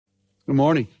Good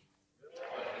morning.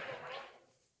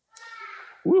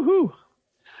 Woohoo.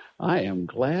 I am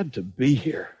glad to be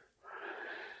here.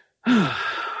 I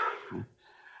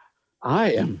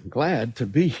am glad to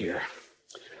be here.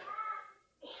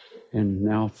 And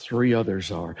now 3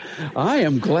 others are. I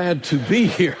am glad to be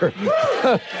here.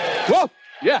 Whoa,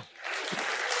 yeah.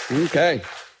 Okay.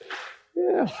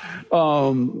 Yeah.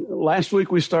 Last week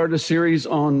we started a series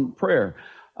on prayer.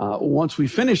 Once we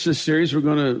finish this series, we're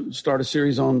going to start a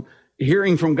series on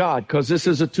hearing from God, because this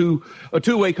is a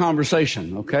two-way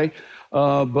conversation, okay?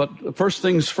 But first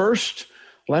things first,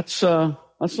 let's learn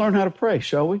how to pray,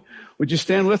 shall we? Would you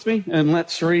stand with me and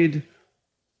let's read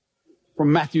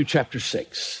from Matthew chapter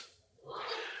 6.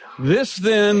 This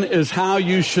then is how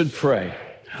you should pray.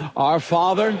 Our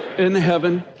Father in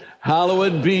heaven,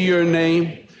 hallowed be your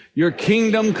name. Your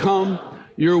kingdom come.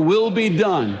 Your will be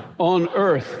done on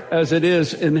earth as it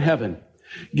is in heaven.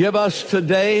 Give us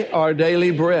today our daily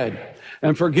bread,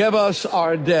 and forgive us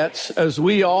our debts as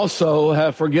we also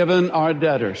have forgiven our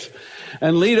debtors.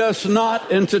 And lead us not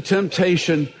into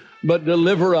temptation, but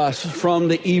deliver us from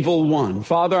the evil one.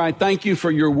 Father, I thank you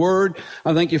for your word.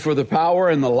 I thank you for the power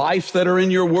and the life that are in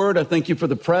your word. I thank you for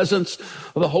the presence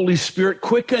of the Holy Spirit.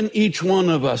 Quicken each one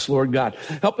of us, Lord God.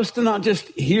 Help us to not just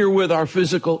hear with our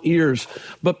physical ears,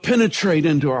 but penetrate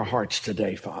into our hearts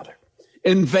today, Father.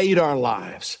 Invade our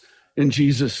lives. In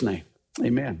Jesus' name,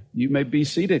 amen. You may be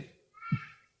seated.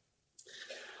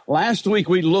 Last week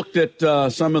we looked at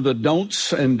some of the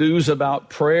don'ts and do's about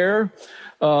prayer.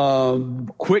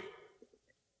 Quick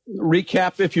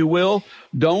recap, if you will.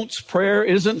 Don'ts. Prayer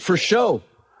isn't for show.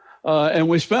 And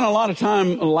we spent a lot of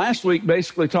time last week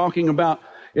basically talking about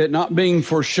it not being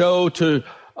for show to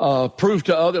prove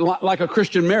to others, like a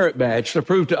Christian merit badge, to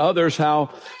prove to others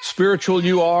how spiritual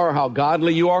you are, how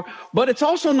godly you are. But it's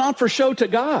also not for show to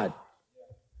God.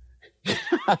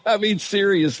 I mean,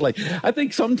 seriously, I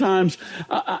think sometimes,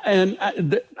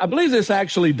 I believe this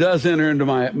actually does enter into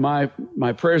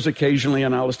my prayers occasionally,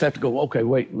 and I'll just have to go, okay,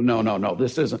 wait, no,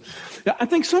 this isn't. I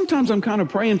think sometimes I'm kind of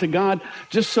praying to God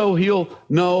just so he'll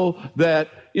know that,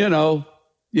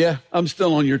 yeah, I'm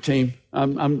still on your team.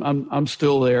 I'm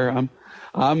still there. I'm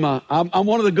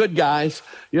one of the good guys.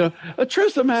 The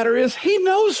truth of the matter is, he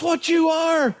knows what you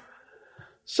are.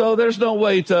 So there's no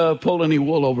way to pull any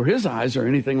wool over his eyes or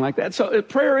anything like that. So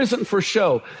prayer isn't for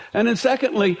show. And then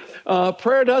secondly,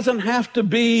 prayer doesn't have to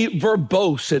be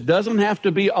verbose. It doesn't have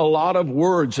to be a lot of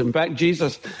words. In fact,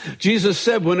 Jesus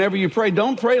said, whenever you pray,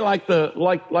 don't pray like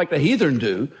the heathen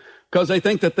do, because they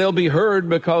think that they'll be heard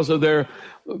because of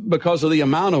the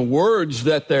amount of words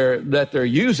that they're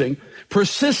using.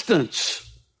 Persistence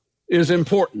is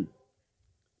important.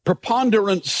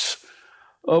 Preponderance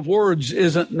of words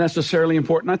isn't necessarily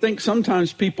important. I think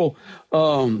sometimes people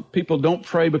don't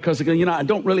pray because they go, I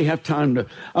don't really have time to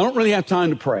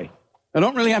pray. I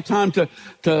don't really have time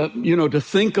to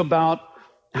think about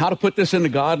how to put this into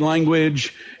God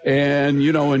language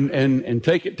and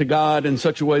take it to God in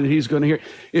such a way that he's going to hear.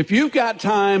 If you've got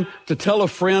time to tell a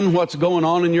friend what's going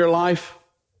on in your life,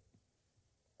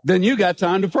 then you got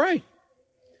time to pray.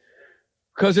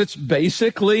 Because it's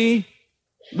basically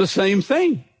the same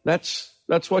thing.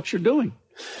 That's what you're doing.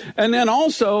 And then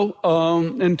also,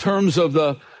 in terms of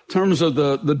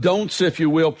the don'ts, if you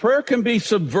will, prayer can be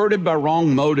subverted by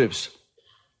wrong motives.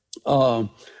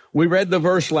 We read the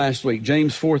verse last week,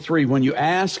 James 4:3. When you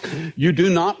ask, you do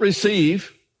not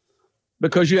receive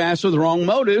because you ask with wrong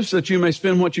motives, that you may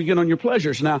spend what you get on your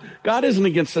pleasures. Now, God isn't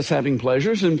against us having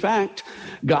pleasures. In fact,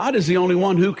 God is the only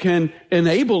one who can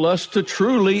enable us to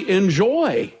truly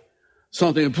enjoy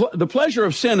something. The pleasure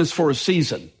of sin is for a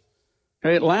season.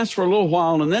 Okay, it lasts for a little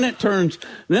while, and then it turns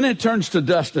to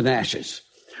dust and ashes.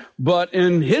 But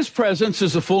in his presence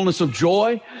is the fullness of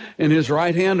joy. In his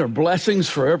right hand are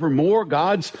blessings forevermore.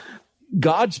 God's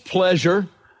pleasure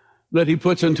that he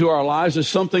puts into our lives is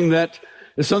something that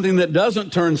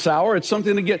doesn't turn sour. It's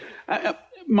something to get.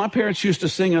 My parents used to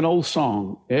sing an old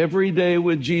song, "Every day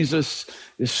with Jesus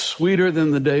is sweeter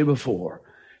than the day before."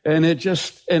 And it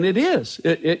is.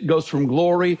 It goes from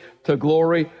glory to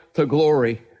glory to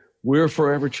glory. We're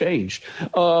forever changed.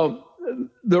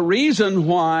 The reason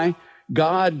why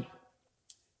God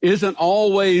isn't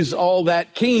always all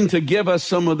that keen to give us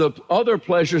some of the other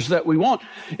pleasures that we want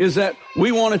is that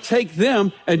we want to take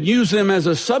them and use them as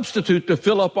a substitute to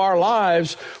fill up our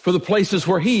lives for the places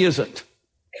where he isn't.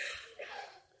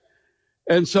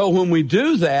 And so when we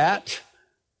do that,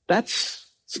 it's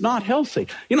not healthy.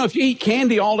 If you eat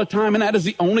candy all the time and that is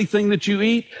the only thing that you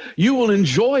eat, you will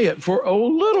enjoy it for a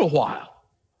little while.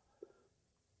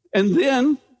 And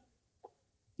then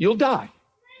you'll die.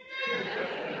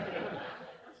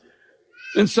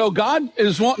 And so God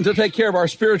is wanting to take care of our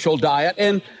spiritual diet.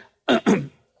 And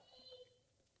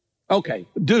okay,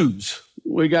 do's.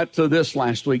 We got to this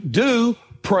last week. Do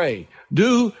pray.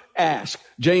 Do ask.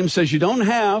 James says you don't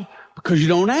have because you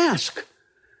don't ask.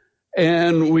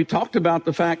 And we talked about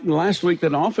the fact last week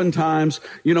that oftentimes,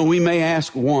 we may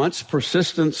ask once.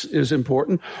 Persistence is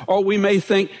important. Or we may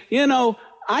think,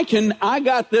 I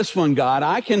got this one, God.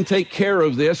 I can take care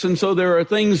of this. And so there are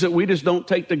things that we just don't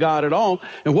take to God at all.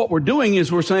 And what we're doing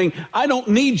is we're saying, I don't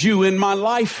need you in my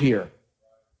life here.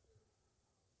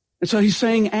 And so he's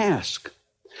saying, ask.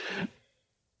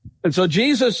 And so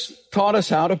Jesus taught us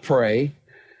how to pray.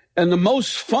 And the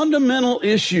most fundamental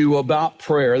issue about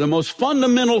prayer, the most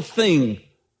fundamental thing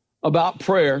about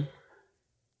prayer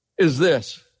is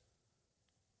this.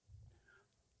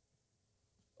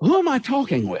 Who am I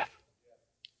talking with?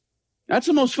 That's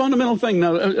the most fundamental thing.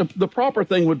 Now, the proper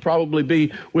thing would probably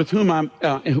be with whom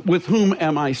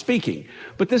am I speaking?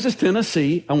 But this is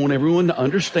Tennessee. I want everyone to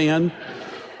understand.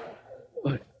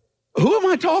 Who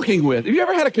am I talking with? Have you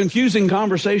ever had a confusing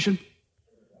conversation?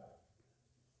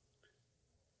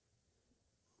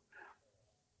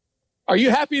 Are you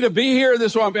happy to be here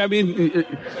this one? I mean,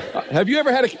 have you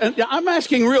ever had I'm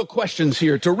asking real questions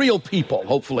here to real people,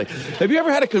 hopefully. Have you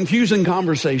ever had a confusing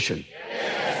conversation?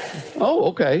 Yes. Oh,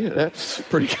 okay. That's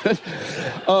pretty good.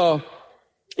 I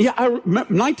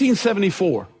remember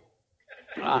 1974.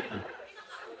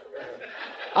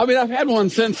 I've had one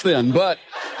since then, but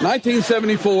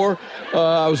 1974,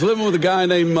 I was living with a guy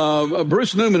named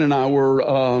Bruce Newman, and I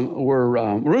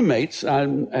were roommates. I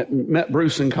met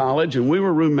Bruce in college, and we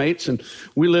were roommates, and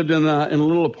we lived in a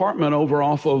little apartment over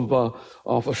off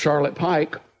of Charlotte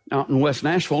Pike out in West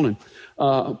Nashville, and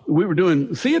we were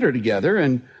doing theater together,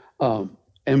 and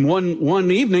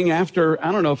one evening after,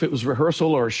 I don't know if it was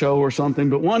rehearsal or a show or something,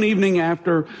 but one evening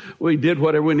after we did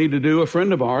whatever we needed to do, a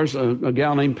friend of ours, a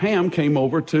gal named Pam, came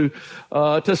over to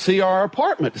see our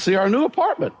apartment, to see our new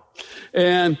apartment.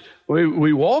 And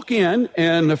we walk in,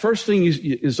 and the first thing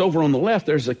is over on the left,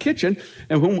 there's a kitchen.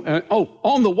 And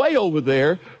on the way over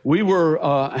there, we were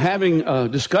having a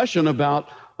discussion about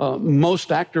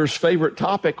most actors' favorite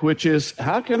topic, which is,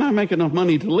 how can I make enough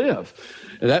money to live?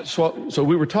 So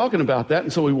we were talking about that.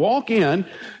 And so we walk in,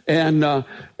 and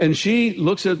she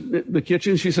looks at the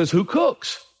kitchen. She says, who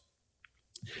cooks?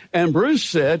 And Bruce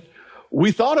said,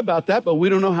 we thought about that, but we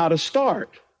don't know how to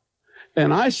start.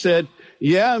 And I said,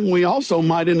 yeah, and we also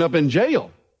might end up in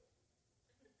jail.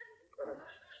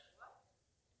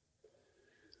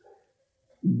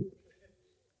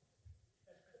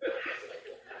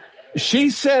 She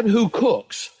said, who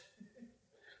cooks?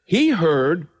 He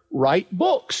heard, write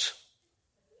books.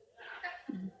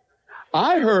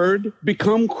 I heard,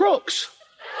 become crooks.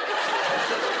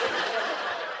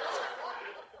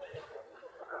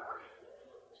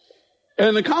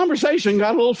 And the conversation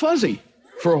got a little fuzzy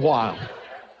for a while.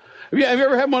 Have you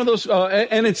ever had one of those?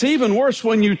 And it's even worse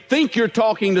when you think you're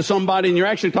talking to somebody and you're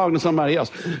actually talking to somebody else.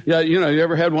 Yeah, you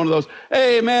ever had one of those?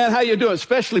 Hey, man, how you doing?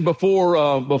 Especially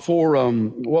before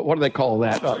what do they call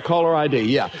that? Caller ID.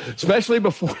 Yeah, especially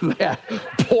before that.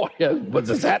 Boy, but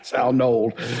does that sound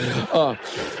old?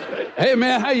 Hey,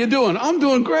 man, how you doing? I'm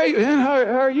doing great, man. How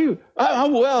are you?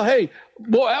 I'm well. Hey,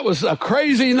 boy, that was a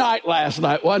crazy night last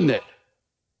night, wasn't it?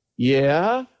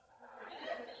 Yeah.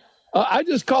 I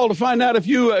just called to find out if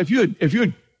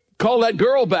you'd call that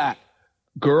girl back.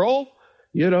 Girl,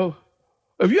 have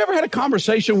you ever had a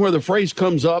conversation where the phrase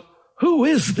comes up, who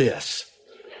is this?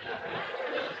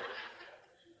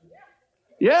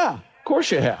 Yeah, of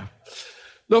course you have.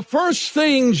 The first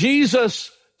thing Jesus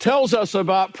tells us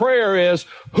about prayer is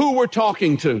who we're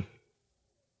talking to.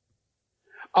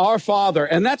 Our Father.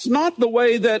 And that's not the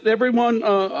way that everyone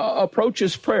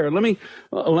approaches prayer. Let me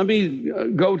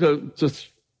go to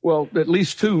at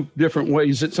least two different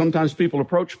ways that sometimes people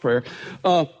approach prayer.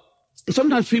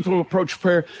 Sometimes people approach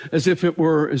prayer as if it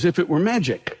were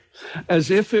magic,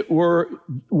 as if it were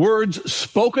words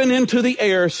spoken into the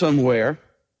air somewhere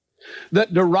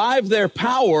that derive their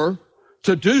power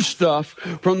to do stuff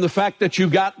from the fact that you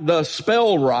got the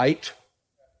spell right,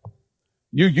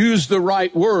 you used the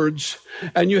right words,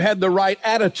 and you had the right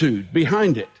attitude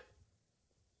behind it.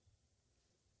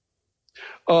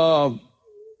 I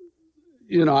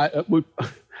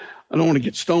don't want to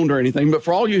get stoned or anything, but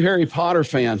for all you Harry Potter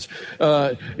fans,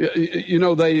 they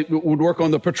would work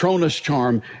on the Patronus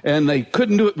charm, and they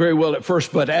couldn't do it very well at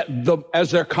first, but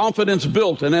as their confidence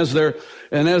built and as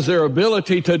their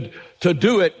ability to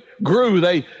do it grew,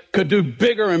 they could do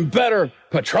bigger and better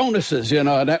Patronuses,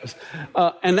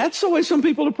 and that's the way some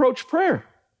people approach prayer.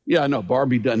 Yeah, I know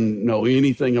Barbie doesn't know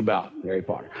anything about Harry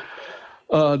Potter.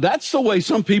 That's the way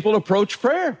some people approach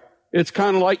prayer. It's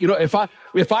kind of like,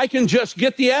 if I can just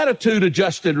get the attitude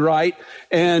adjusted right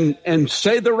and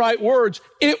say the right words,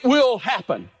 it will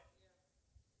happen.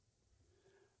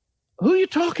 Who are you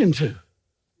talking to?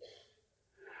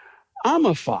 I'm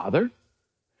a father,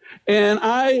 and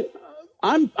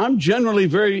I'm generally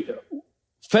very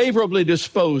favorably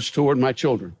disposed toward my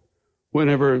children.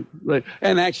 Whenever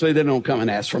and actually they don't come and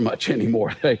ask for much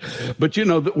anymore. But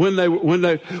when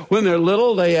they're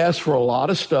little, they ask for a lot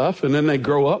of stuff, and then they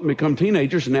grow up and become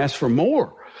teenagers and ask for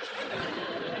more.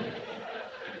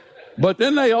 But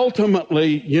then they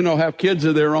ultimately, have kids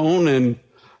of their own, and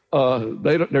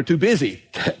they're too busy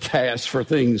to ask for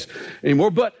things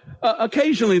anymore. But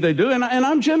occasionally they do, and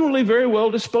I'm generally very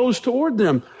well disposed toward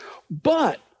them.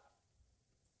 But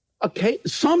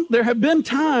there have been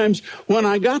times when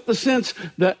I got the sense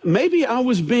that maybe I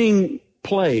was being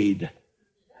played.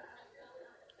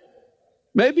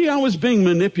 Maybe I was being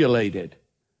manipulated.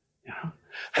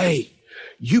 Hey,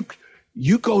 you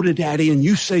go to Daddy and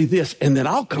you say this, and then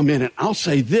I'll come in and I'll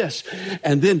say this,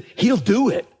 and then he'll do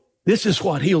it. This is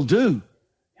what he'll do.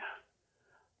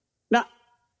 Now,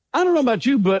 I don't know about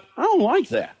you, but I don't like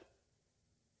that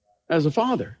as a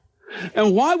father.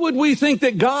 And why would we think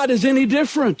that God is any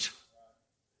different?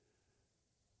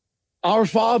 Our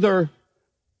Father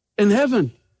in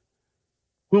heaven,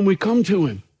 when we come to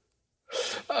him.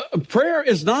 Prayer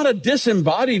is not a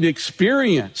disembodied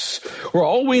experience where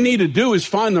all we need to do is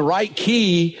find the right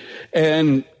key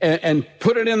and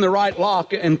put it in the right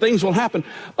lock and things will happen.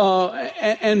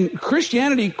 And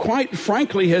Christianity, quite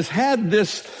frankly, has had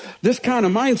this kind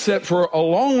of mindset for a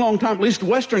long, long time. At least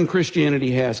Western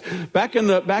Christianity has. Back in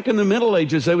the Middle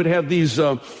Ages, they would have these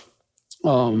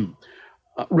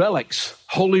relics,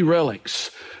 holy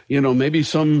relics. Maybe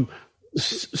some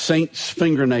saint's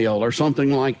fingernail or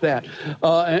something like that.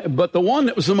 But the one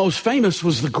that was the most famous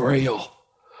was the Grail,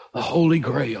 the Holy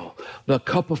Grail, the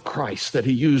cup of Christ that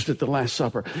he used at the Last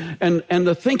Supper. And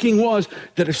the thinking was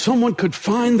that if someone could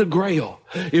find the Grail,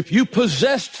 if you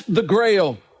possessed the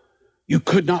Grail, you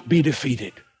could not be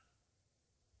defeated.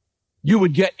 You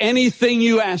would get anything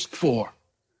you asked for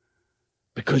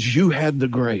because you had the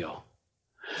Grail.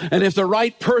 And if the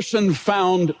right person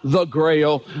found the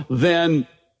Grail, then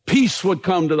peace would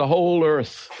come to the whole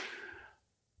earth.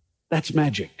 That's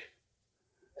magic.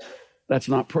 That's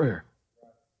not prayer.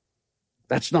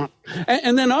 That's not.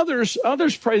 And then others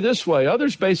pray this way.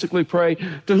 Others basically pray,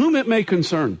 to whom it may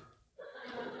concern.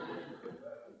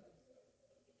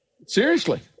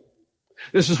 Seriously.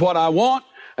 This is what I want,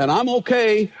 and I'm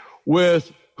okay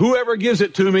with whoever gives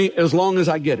it to me as long as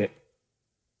I get it.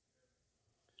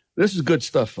 This is good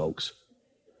stuff, folks.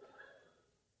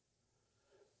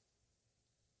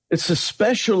 It's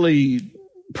especially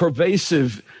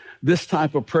pervasive, this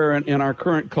type of prayer in our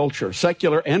current culture,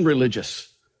 secular and religious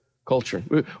culture.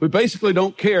 We basically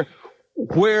don't care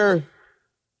where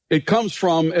it comes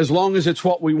from as long as it's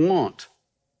what we want.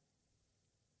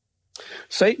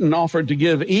 Satan offered to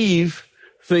give Eve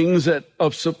things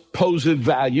of supposed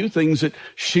value, things that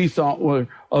she thought were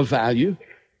of value.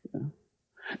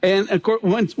 And of course,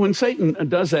 when Satan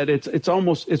does that,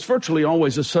 it's virtually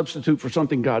always a substitute for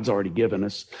something God's already given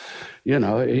us.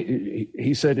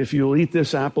 He said, if you'll eat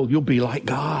this apple, you'll be like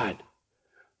God.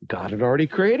 God had already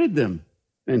created them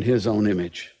in his own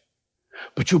image.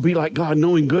 But you'll be like God,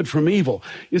 knowing good from evil.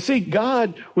 You see,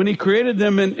 God, when he created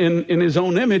them in his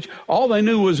own image, all they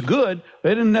knew was good.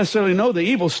 They didn't necessarily know the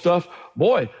evil stuff.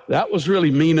 Boy, that was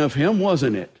really mean of him,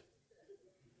 wasn't it?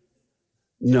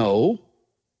 No.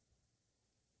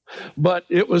 But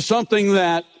it was something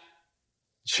that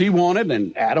she wanted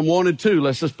and Adam wanted too.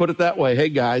 Let's just put it that way. Hey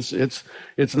guys, it's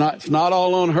not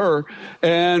all on her.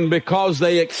 And because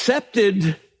they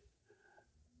accepted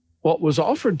what was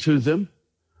offered to them,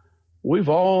 we've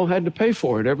all had to pay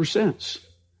for it ever since.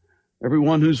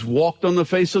 Everyone who's walked on the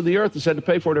face of the earth has had to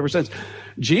pay for it ever since.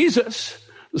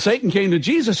 Satan came to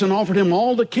Jesus and offered him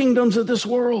all the kingdoms of this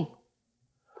world.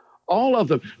 All of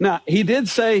them. Now, he did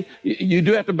say, you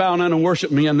do have to bow down and worship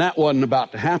me, and that wasn't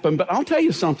about to happen. But I'll tell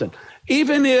you something.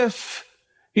 Even if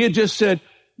he had just said,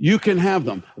 you can have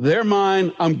them. They're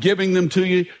mine. I'm giving them to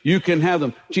you. You can have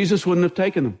them. Jesus wouldn't have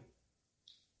taken them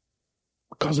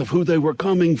because of who they were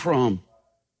coming from.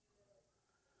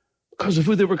 Because of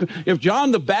who they were. If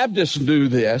John the Baptist knew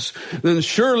this, then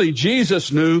surely Jesus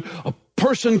knew a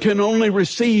person can only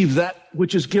receive that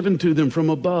which is given to them from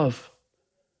above.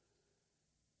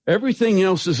 Everything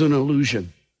else is an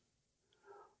illusion.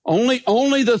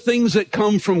 Only the things that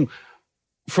come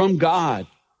from God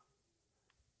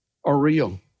are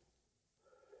real.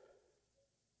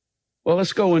 Well,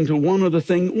 let's go into one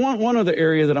other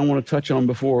area that I want to touch on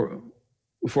before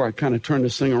I kind of turn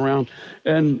this thing around.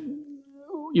 And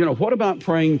what about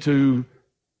praying to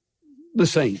the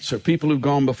saints or people who've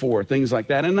gone before, things like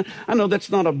that? And I know that's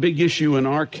not a big issue in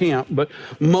our camp, but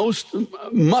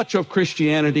much of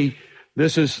Christianity,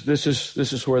 this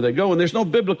is where they go. And there's no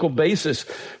biblical basis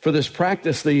for this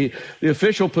practice. The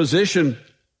official position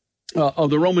of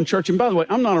the Roman church, and by the way,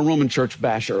 I'm not a Roman church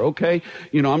basher, okay?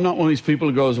 I'm not one of these people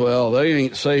who goes, well, they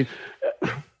ain't saved.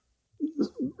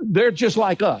 They're just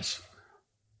like us.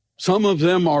 Some of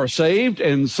them are saved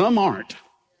and some aren't.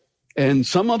 And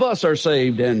some of us are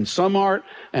saved and some aren't.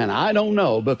 And I don't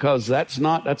know, because that's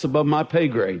above my pay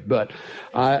grade. But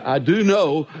I do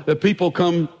know that people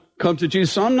come to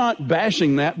Jesus. So I'm not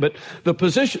bashing that, but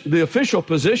the official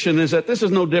position is that this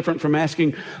is no different from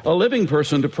asking a living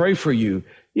person to pray for you.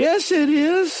 Yes, it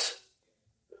is.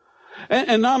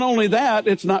 And not only that,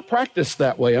 it's not practiced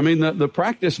that way. I mean, the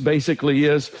practice basically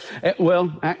is,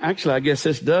 actually, I guess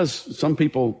this does, some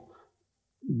people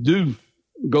do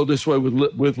go this way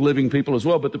with living people as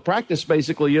well. But the practice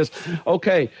basically is,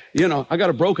 okay, I got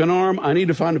a broken arm. I need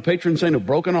to find a patron saint of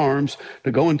broken arms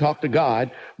to go and talk to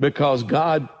God, because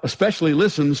God especially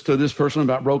listens to this person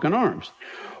about broken arms.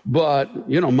 But,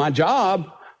 my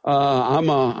job, I'm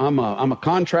a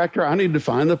contractor. I need to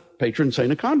find the patron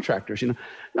saint of contractors.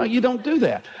 No, you don't do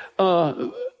that.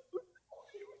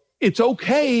 It's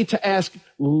okay to ask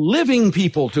living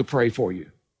people to pray for you.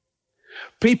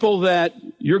 People that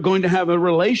you're going to have a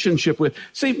relationship with.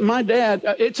 See, my dad,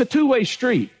 it's a two-way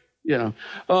street,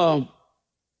 there'll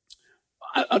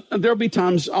be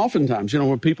oftentimes,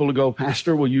 when people will go,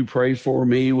 Pastor, will you pray for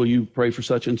me? Will you pray for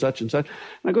such and such and such?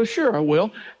 And I go, sure, I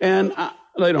will. And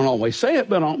they don't always say it,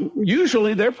 but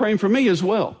usually they're praying for me as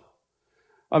well.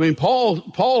 I mean,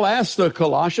 Paul asked the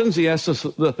Colossians, he asked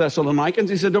the Thessalonians,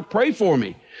 he said, to pray for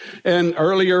me. And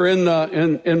earlier in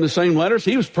the same letters,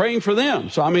 he was praying for them.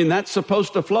 So, I mean, that's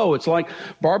supposed to flow. It's like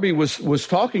Barbie was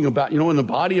talking about, in the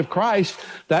body of Christ,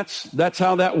 that's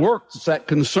how that works. It's that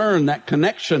concern, that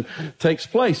connection takes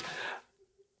place.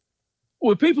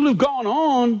 With people who've gone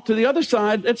on to the other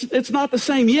side, it's not the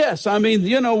same. Yes, I mean,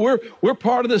 we're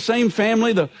part of the same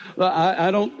family. The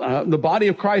body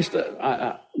of Christ,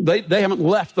 they haven't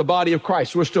left the body of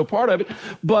Christ. We're still part of it,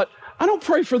 but I don't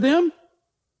pray for them.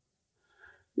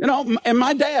 And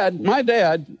my dad,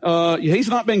 he's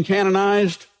not been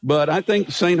canonized, but I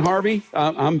think St. Harvey,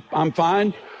 I'm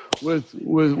fine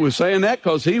with saying that,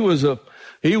 because he was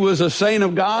a saint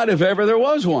of God if ever there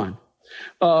was one.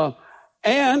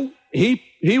 And he's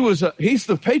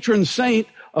the patron saint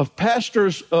of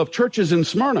pastors of churches in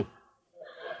Smyrna.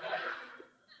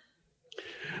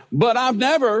 But I've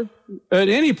never, at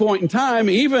any point in time,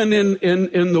 even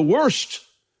in the worst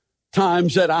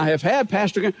times that I have had,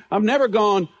 Pastor, I've never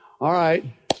gone, all right,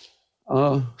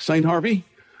 St. Harvey,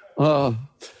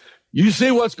 you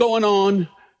see what's going on,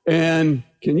 and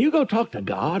can you go talk to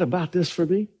God about this for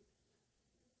me?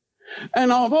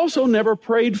 And I've also never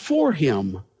prayed for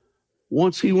him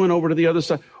once he went over to the other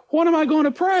side. What am I going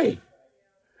to pray?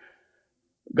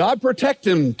 God protect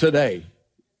him today.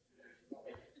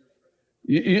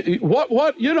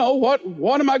 What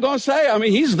am I going to say? I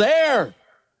mean, he's there.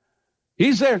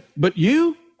 He's there. But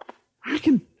we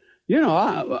can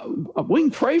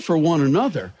pray for one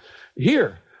another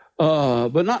here.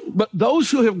 But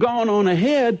those who have gone on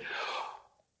ahead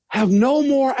have no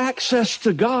more access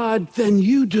to God than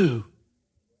you do.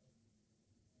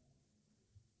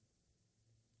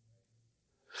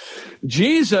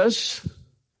 Jesus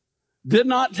did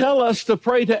not tell us to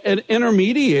pray to an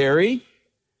intermediary.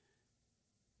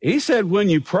 He said, when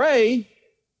you pray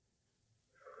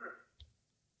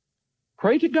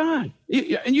to God.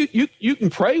 And you can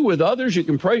pray with others. You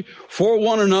can pray for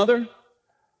one another.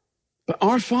 But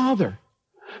our Father,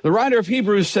 the writer of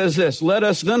Hebrews says this, let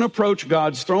us then approach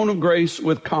God's throne of grace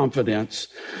with confidence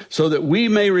so that we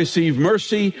may receive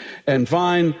mercy and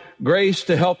find grace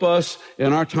to help us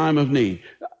in our time of need.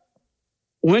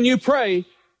 When you pray,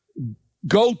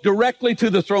 go directly to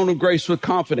the throne of grace with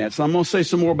confidence. I'm going to say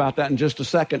some more about that in just a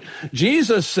second.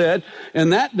 Jesus said,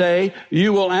 in that day,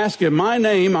 you will ask in my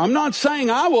name. I'm not saying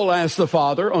I will ask the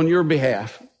Father on your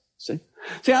behalf. See,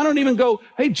 I don't even go,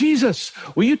 hey, Jesus,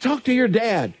 will you talk to your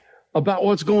dad about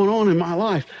what's going on in my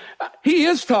life? He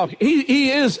is talking. He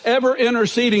is ever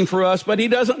interceding for us, but he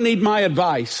doesn't need my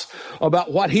advice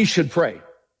about what he should pray.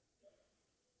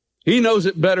 He knows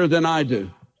it better than I do.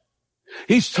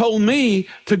 He's told me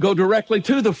to go directly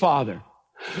to the Father.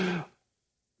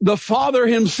 The Father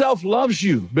himself loves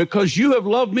you because you have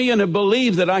loved me and have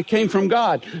believed that I came from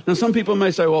God. Now, some people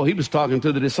may say, well, he was talking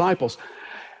to the disciples.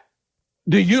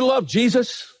 Do you love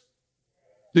Jesus?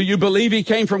 Do you believe he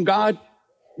came from God?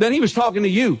 Then he was talking to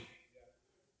you.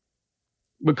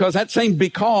 because that same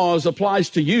because applies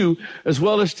to you as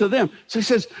well as to them. So he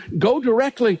says, go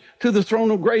directly to the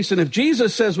throne of grace. And if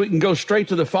Jesus says we can go straight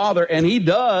to the Father, and he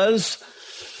does,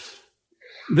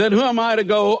 then who am I to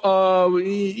go,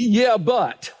 yeah,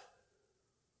 but.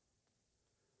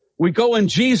 We go in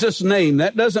Jesus' name.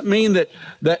 That doesn't mean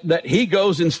that he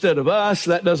goes instead of us.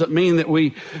 That doesn't mean that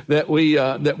we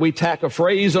tack a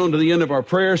phrase onto the end of our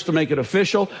prayers to make it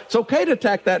official. It's okay to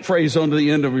tack that phrase onto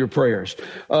the end of your prayers.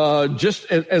 Just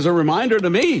as a reminder to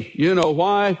me,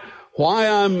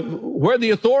 where the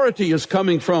authority is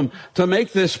coming from to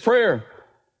make this prayer.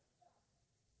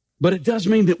 But it does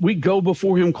mean that we go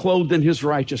before him clothed in his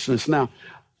righteousness. Now,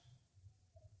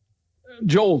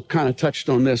 Joel kind of touched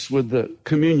on this with the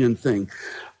communion thing.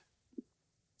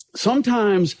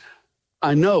 Sometimes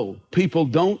I know people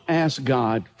don't ask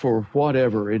God for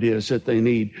whatever it is that they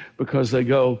need because they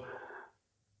go,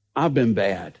 I've been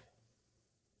bad.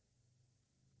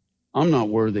 I'm not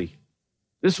worthy.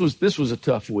 This was a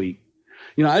tough week.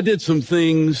 I did some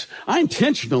things. I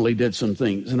intentionally did some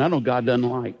things, and I know God doesn't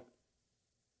like.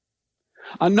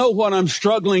 I know what I'm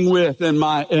struggling with in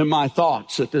my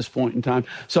thoughts at this point in time.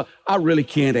 So I really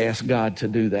can't ask God to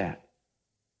do that.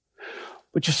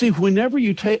 But you see, whenever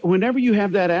you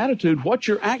have that attitude, what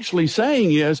you're actually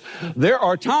saying is, there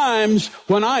are times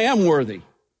when I am worthy.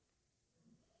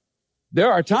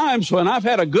 There are times when I've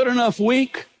had a good enough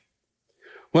week,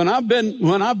 when I've been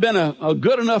a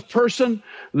good enough person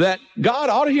that God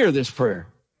ought to hear this prayer.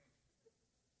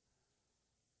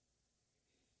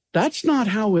 That's not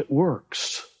how it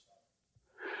works,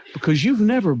 because you've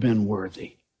never been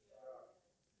worthy.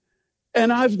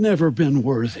 And I've never been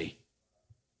worthy.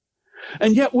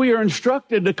 And yet we are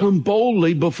instructed to come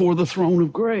boldly before the throne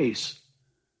of grace.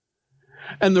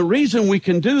 And the reason we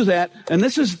can do that, and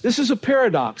this is a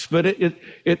paradox, but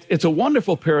it's a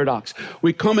wonderful paradox.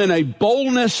 We come in a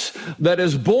boldness that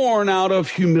is born out of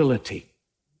humility.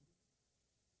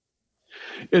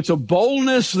 It's a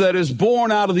boldness that is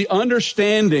born out of the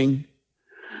understanding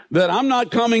that I'm not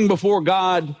coming before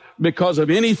God because of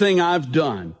anything I've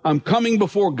done. I'm coming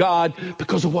before God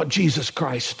because of what Jesus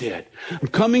Christ did. I'm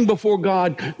coming before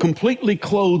God completely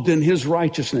clothed in his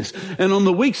righteousness. And on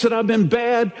the weeks that I've been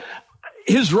bad,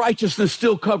 his righteousness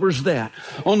still covers that.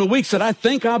 On the weeks that I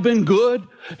think I've been good,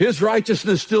 his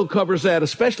righteousness still covers that,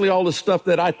 especially all the stuff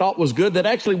that I thought was good that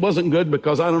actually wasn't good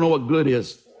because I don't know what good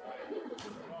is.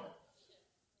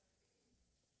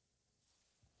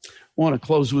 I want to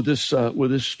close with this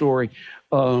story.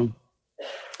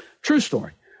 True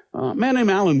story. A man named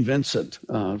Alan Vincent.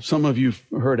 Some of you've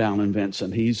heard Alan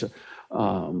Vincent. He's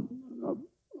a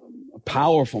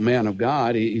powerful man of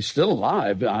God. He's still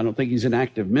alive. I don't think he's in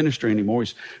active ministry anymore.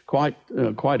 He's quite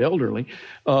elderly,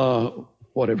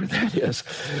 whatever that is.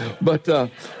 But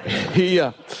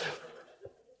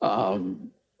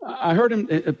I heard him,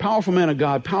 a powerful man of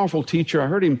God, powerful teacher. I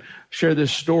heard him share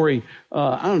this story,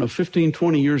 15,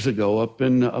 20 years ago up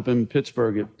in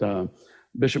Pittsburgh at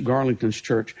Bishop Garlington's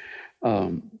church.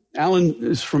 Alan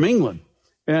is from England,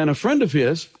 and a friend of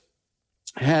his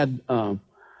had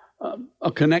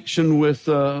a connection with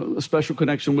a special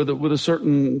connection with a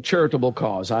certain charitable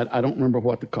cause. I don't remember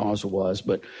what the cause was,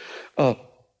 but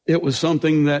it was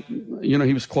something that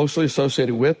he was closely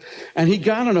associated with, and he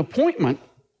got an appointment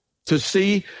to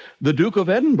see the Duke of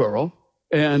Edinburgh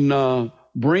and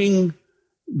bring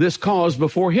this cause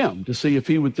before him to see if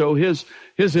he would throw his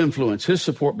influence, his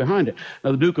support behind it.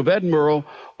 Now, the Duke of Edinburgh,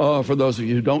 for those of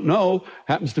you who don't know,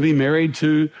 happens to be married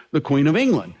to the Queen of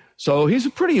England. So he's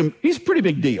a pretty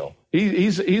big deal.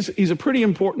 He's a pretty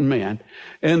important man.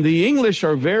 And the English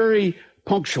are very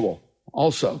punctual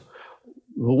also.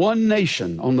 The one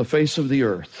nation on the face of the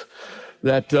earth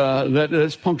that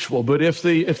is punctual. But if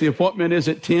the appointment is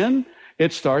at 10,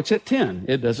 it starts at 10.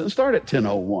 It doesn't start at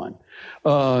 10:01.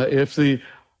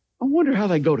 I wonder how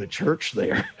they go to church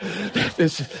there.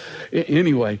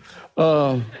 Anyway,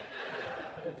 let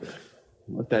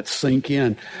that sink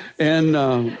in. And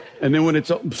then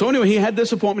so anyway, he had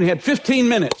this appointment. He had 15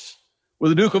 minutes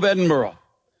with the Duke of Edinburgh.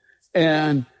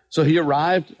 And so he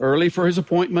arrived early for his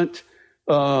appointment.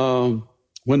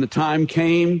 When the time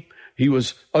came, he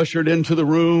was ushered into the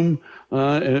room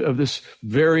of this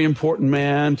very important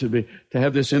man to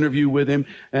have this interview with him,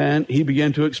 and he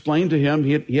began to explain to him.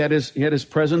 He had his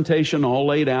presentation all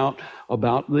laid out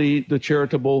about the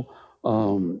charitable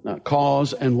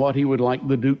cause and what he would like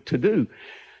the Duke to do.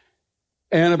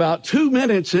 And about 2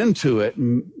 minutes into it,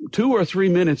 2 or 3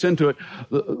 minutes into it,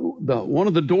 one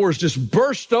of the doors just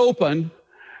burst open,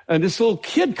 and this little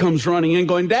kid comes running in,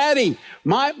 going, "Daddy,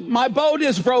 my boat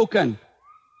is broken."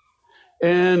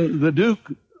 And the Duke,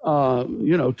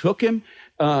 took him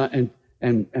and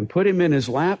and put him in his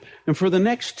lap. And for the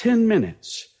next 10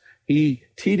 minutes, he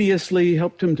tediously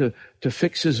helped him to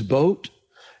fix his boat.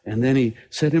 And then he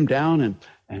set him down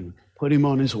and put him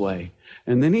on his way.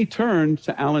 And then he turned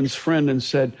to Alan's friend and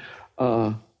said,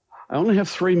 I only have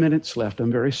 3 minutes left.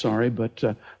 I'm very sorry, but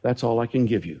that's all I can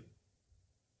give you.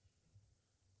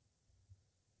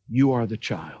 You are the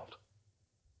child.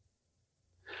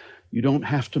 You don't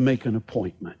have to make an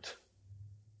appointment.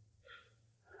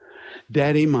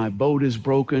 Daddy, my boat is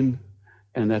broken,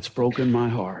 and that's broken my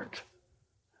heart.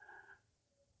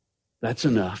 That's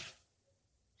enough.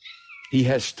 He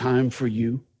has time for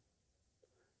you.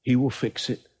 He will fix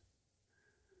it.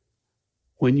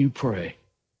 When you pray,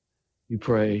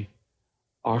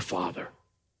 Our Father.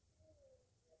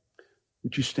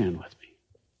 Would you stand with me?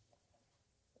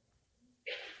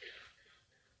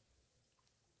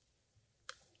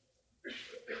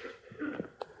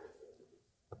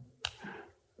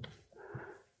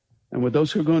 And with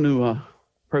those who are going to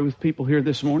pray with people here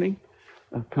this morning,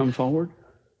 come forward.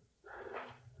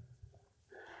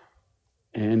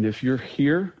 And if you're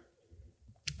here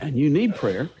and you need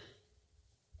prayer,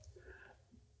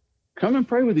 come and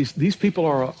pray with these. These people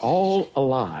are all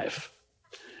alive.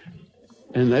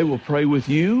 And they will pray with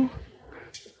you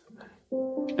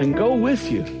and go with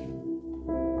you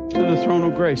to the throne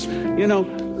of grace. You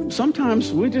know,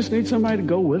 sometimes we just need somebody to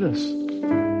go with us.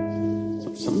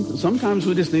 Sometimes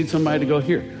we just need somebody to go,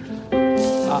 here,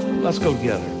 let's go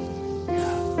together.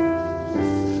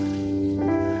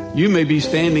 You may be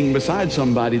standing beside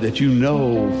somebody that you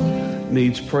know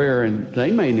needs prayer, and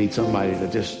they may need somebody to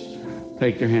just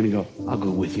take their hand and go, I'll go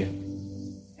with you.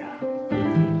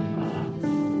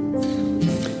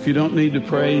 If you don't need to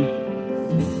pray,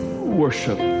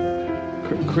 worship.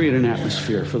 Create an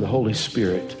atmosphere for the Holy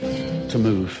Spirit to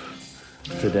move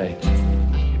today.